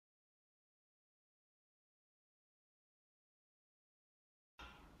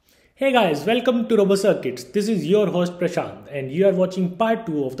Hey guys, welcome to RoboCircuits. This is your host Prashant and you are watching part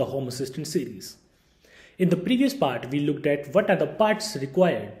 2 of the Home Assistant series. In the previous part, we looked at what are the parts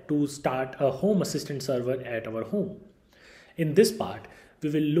required to start a Home Assistant server at our home. In this part,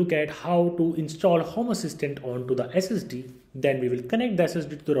 we will look at how to install Home Assistant onto the SSD, then we will connect the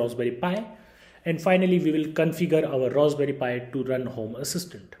SSD to the Raspberry Pi, and finally we will configure our Raspberry Pi to run Home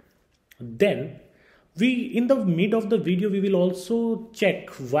Assistant. Then, in the mid of the video, we will also check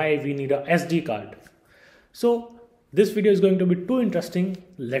why we need a SD card. So this video is going to be too interesting.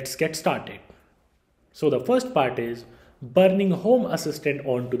 Let's get started. So the first part is burning Home Assistant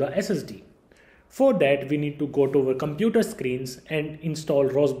onto the SSD. For that, we need to go to our computer screens and install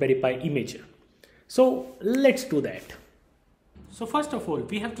Raspberry Pi Imager. So let's do that. So first of all,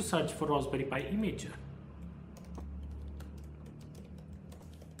 we have to search for Raspberry Pi Imager.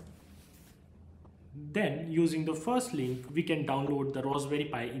 Then, using the first link, we can download the Raspberry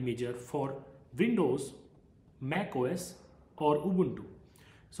Pi Imager for Windows, Mac OS or Ubuntu.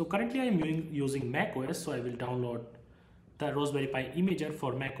 So currently I am using Mac OS, so I will download the Raspberry Pi Imager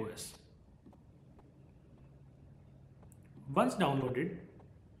for Mac OS. Once downloaded,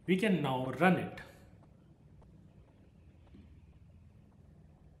 we can now run it.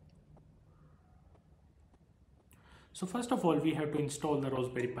 So first of all, we have to install the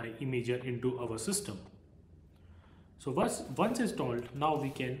Raspberry Pi Imager into our system. So once installed, now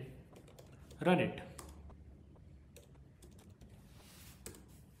we can run it.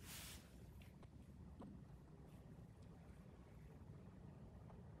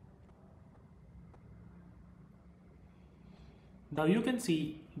 Now you can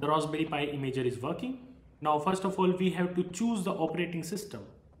see the Raspberry Pi Imager is working. Now first of all, we have to choose the operating system.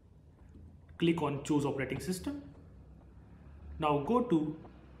 Click on Choose Operating System. Now go to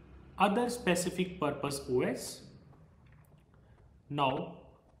Other Specific Purpose OS. Now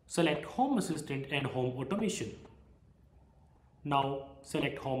select Home Assistant and Home Automation. Now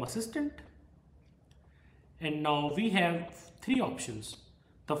select Home Assistant. And now we have three options.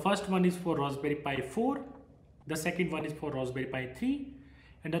 The first one is for Raspberry Pi 4. The second one is for Raspberry Pi 3.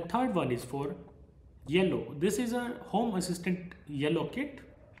 And the third one is for Yellow. This is a Home Assistant Yellow kit.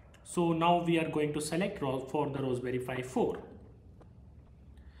 So now we are going to select for the Raspberry Pi 4.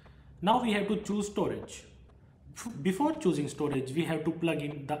 Now we have to choose storage. Before choosing storage, we have to plug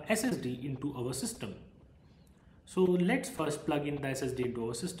in the SSD into our system. So let's first plug in the SSD into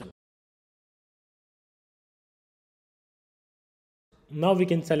our system. Now we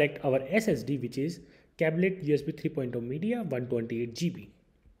can select our SSD, which is Tablet USB 3.0 Media 128 GB.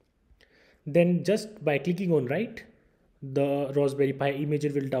 Then just by clicking on write, the Raspberry Pi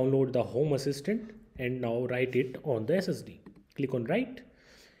Imager will download the Home Assistant and now write it on the SSD. Click on write.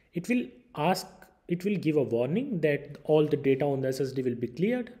 It will give a warning that all the data on the SSD will be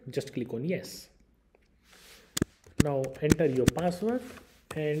cleared. Just click on yes. Now enter your password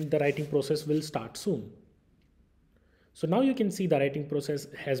and the writing process will start soon. So now you can see the writing process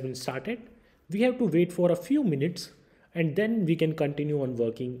has been started. We have to wait for a few minutes and then we can continue on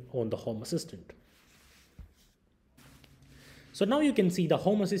working on the Home Assistant. So now you can see the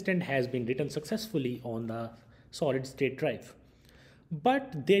Home Assistant has been written successfully on the solid state drive.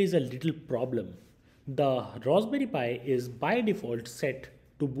 But there is a little problem. The Raspberry Pi is by default set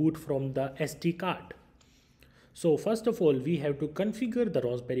to boot from the SD card. So first of all, we have to configure the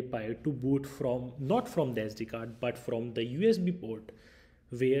Raspberry Pi to boot from not from the SD card but from the USB port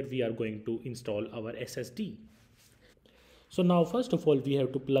where we are going to install our SSD. So now first of all, we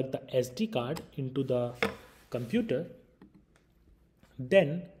have to plug the SD card into the computer.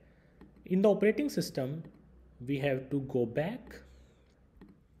 Then in the operating system, we have to go back.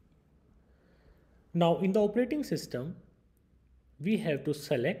 Now in the operating system, we have to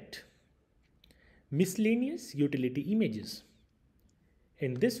select miscellaneous utility images.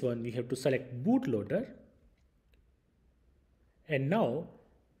 In this one, we have to select Bootloader. And now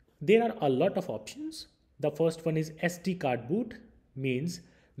there are a lot of options. The first one is SD card boot, means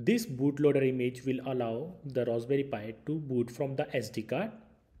this bootloader image will allow the Raspberry Pi to boot from the SD card.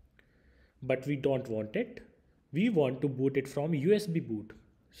 But we don't want it. We want to boot it from USB boot.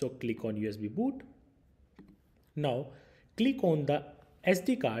 So click on USB boot. Now click on the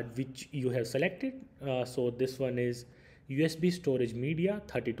SD card which you have selected. So this one is USB storage media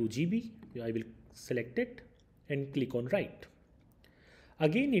 32 GB. I will select it and click on write.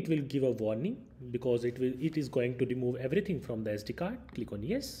 Again, it will give a warning because it is going to remove everything from the SD card. Click on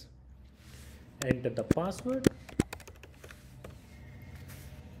yes. Enter the password.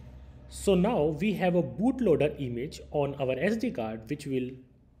 So now we have a bootloader image on our SD card which will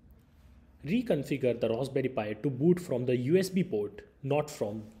reconfigure the Raspberry Pi to boot from the USB port, not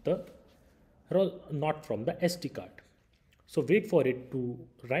from the SD card. So wait for it to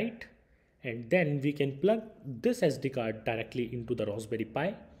write, and then we can plug this SD card directly into the Raspberry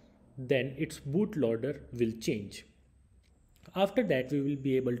Pi. Then its bootloader will change. After that, we will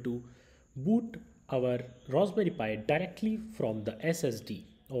be able to boot our Raspberry Pi directly from the SSD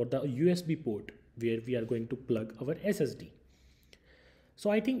or the USB port where we are going to plug our SSD. So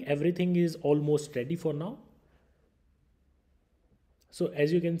I think everything is almost ready for now. So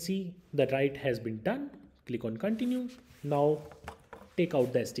as you can see, the write has been done. Click on continue. Now take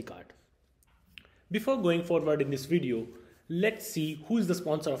out the SD card. Before going forward in this video, let's see who is the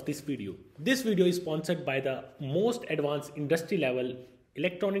sponsor of this video. This video is sponsored by the most advanced industry level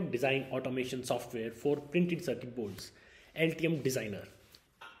electronic design automation software for printed circuit boards, Altium Designer.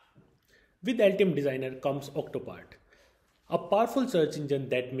 With Altium Designer comes Octopart, a powerful search engine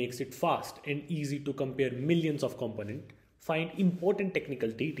that makes it fast and easy to compare millions of components, find important technical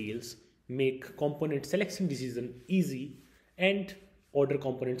details, make component selection decision easy, and order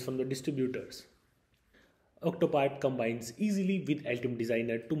components from the distributors. Octopart combines easily with Altium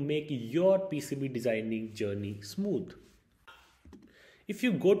Designer to make your PCB designing journey smooth. If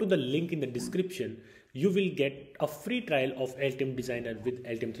you go to the link in the description, you will get a free trial of Altium Designer with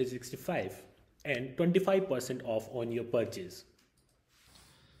Altium 365 and 25% off on your purchase.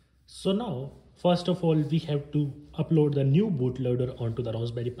 So now, first of all, we have to upload the new bootloader onto the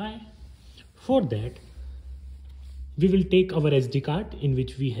Raspberry Pi. For that, we will take our SD card in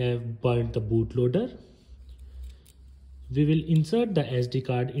which we have burned the bootloader. We will insert the SD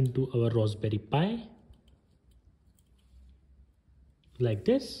card into our Raspberry Pi like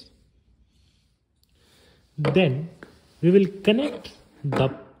this. Then we will connect the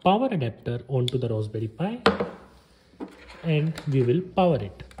power adapter onto the Raspberry Pi and we will power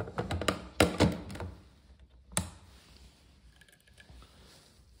it.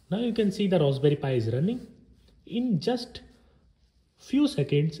 Now you can see the Raspberry Pi is running. In just few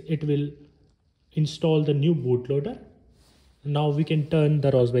seconds it will install the new bootloader. Now we can turn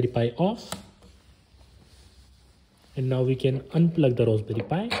the Raspberry Pi off, and now we can unplug the Raspberry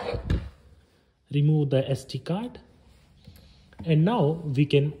Pi, remove the SD card, and now we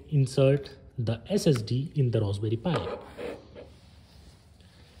can insert the SSD in the Raspberry Pi.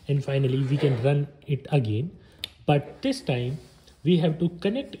 And finally we can run it again, but this time we have to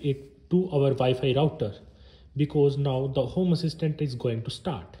connect it to our Wi-Fi router because now the Home Assistant is going to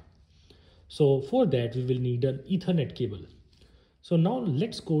start. So for that we will need an Ethernet cable. So now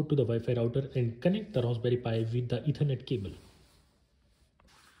let's go to the Wi-Fi router and connect the Raspberry Pi with the Ethernet cable.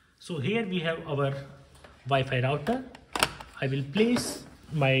 So here we have our Wi-Fi router. I will place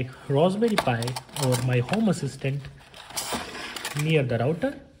my Raspberry Pi or my Home Assistant near the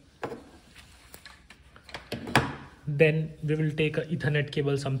router. Then we will take an Ethernet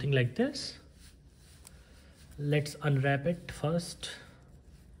cable, something like this. Let's unwrap it first.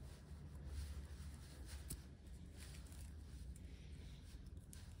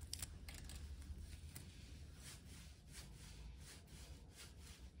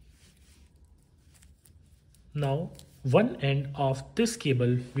 Now one end of this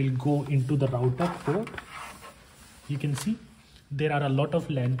cable will go into the router port. You can see there are a lot of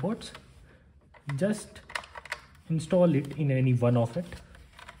LAN ports. Just install it in any one of it.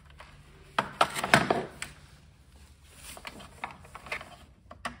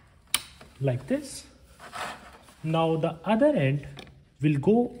 Like this. Now the other end will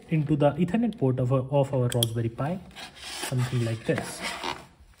go into the Ethernet port of our Raspberry Pi, something like this.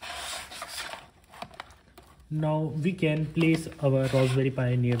 Now we can place our Raspberry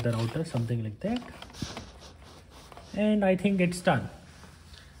Pi near the router, something like that. And I think it's done.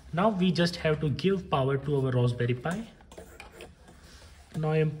 Now we just have to give power to our Raspberry Pi.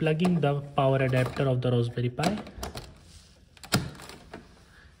 Now I am plugging the power adapter of the Raspberry Pi.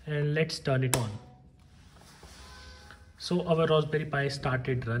 And let's turn it on. So our Raspberry Pi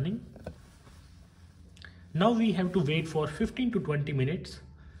started running. Now we have to wait for 15 to 20 minutes.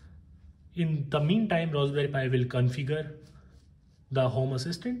 In the meantime, Raspberry Pi will configure the Home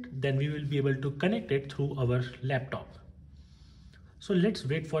Assistant. Then we will be able to connect it through our laptop. So let's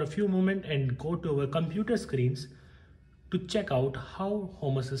wait for a few moments and go to our computer screens to check out how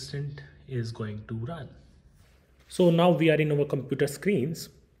Home Assistant is going to run. So now we are in our computer screens.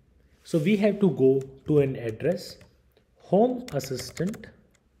 So we have to go to an address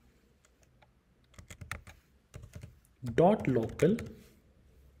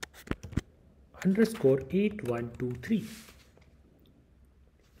homeassistant.local_8123.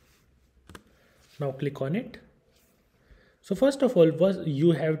 Now click on it. So So first of all,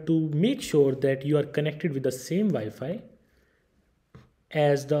 you have to make sure that you are connected with the same Wi-Fi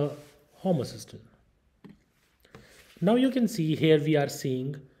as the Home Assistant. Now you can see here we are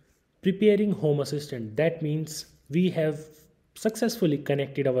seeing preparing Home Assistant. That means we have successfully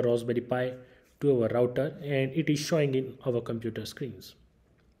connected our Raspberry Pi to our router and it is showing in our computer screens.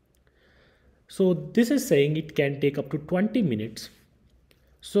 So this is saying it can take up to 20 minutes.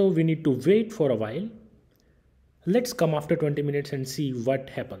 So we need to wait for a while. Let's come after 20 minutes and see what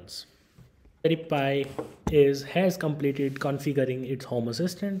happens. Raspberry Pi has completed configuring its Home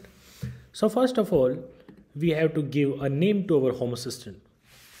Assistant. So first of all, we have to give a name to our Home Assistant.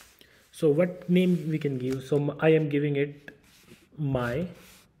 So what name we can give? So I am giving it my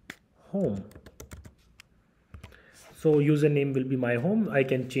home. So username will be my home. I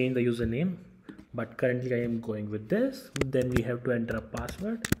can change the username, but currently I am going with this. Then we have to enter a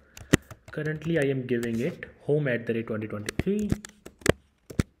password. Currently I am giving it home@2023.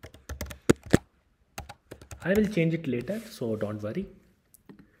 I will change it later, so don't worry.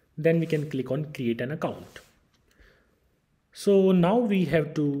 Then we can click on create an account. So now we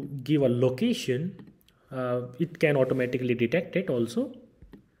have to give a location. It can automatically detect it also,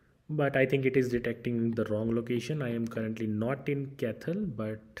 but I think it is detecting the wrong location. I am currently not in Cathal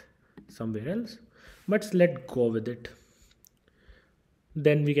but somewhere else, but let's go with it.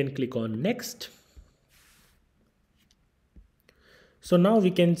 Then we can click on next. So now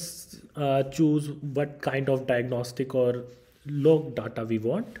we can choose what kind of diagnostic or log data we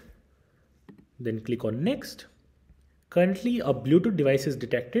want. Then click on next. Currently a Bluetooth device is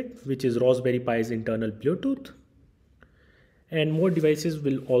detected, which is Raspberry Pi's internal Bluetooth. And more devices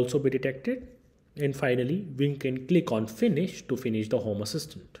will also be detected. And finally, we can click on finish to finish the Home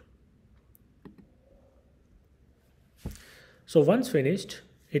Assistant. So once finished,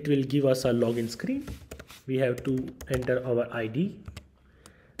 it will give us a login screen. We have to enter our ID.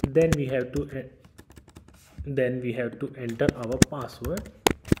 Then we have to enter our password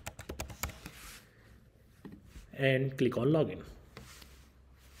and click on login.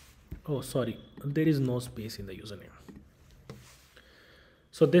 Oh, sorry, there is no space in the username.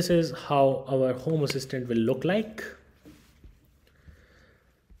 So this is how our Home Assistant will look like.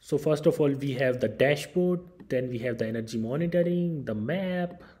 So first of all, we have the dashboard, then we have the energy monitoring, the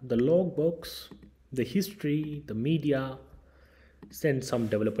map, the logbooks, the history, the media, then some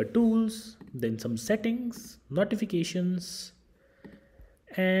developer tools, then some settings, notifications,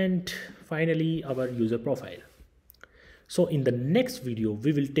 and finally our user profile. So in the next video,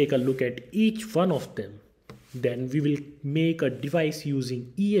 we will take a look at each one of them. Then we will make a device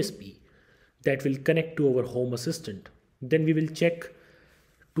using ESP that will connect to our Home Assistant. Then we will check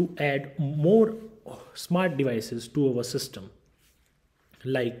to add more smart devices to our system.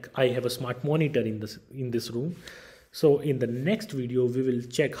 Like I have a smart monitor in this room. So in the next video, we will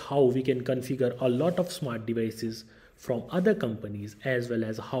check how we can configure a lot of smart devices from other companies, as well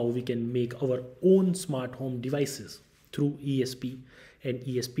as how we can make our own smart home devices through ESP and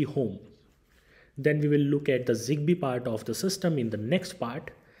ESP Home. Then we will look at the Zigbee part of the system in the next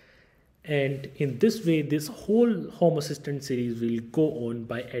part. And in this way, this whole Home Assistant series will go on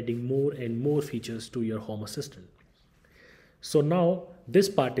by adding more and more features to your Home Assistant. So now this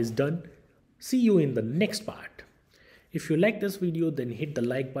part is done. See you in the next part. If you like this video, then hit the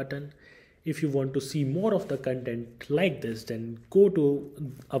like button. If you want to see more of the content like this, then go to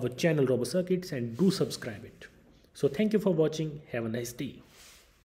our channel RoboCircuits and do subscribe it. So thank you for watching. Have a nice day.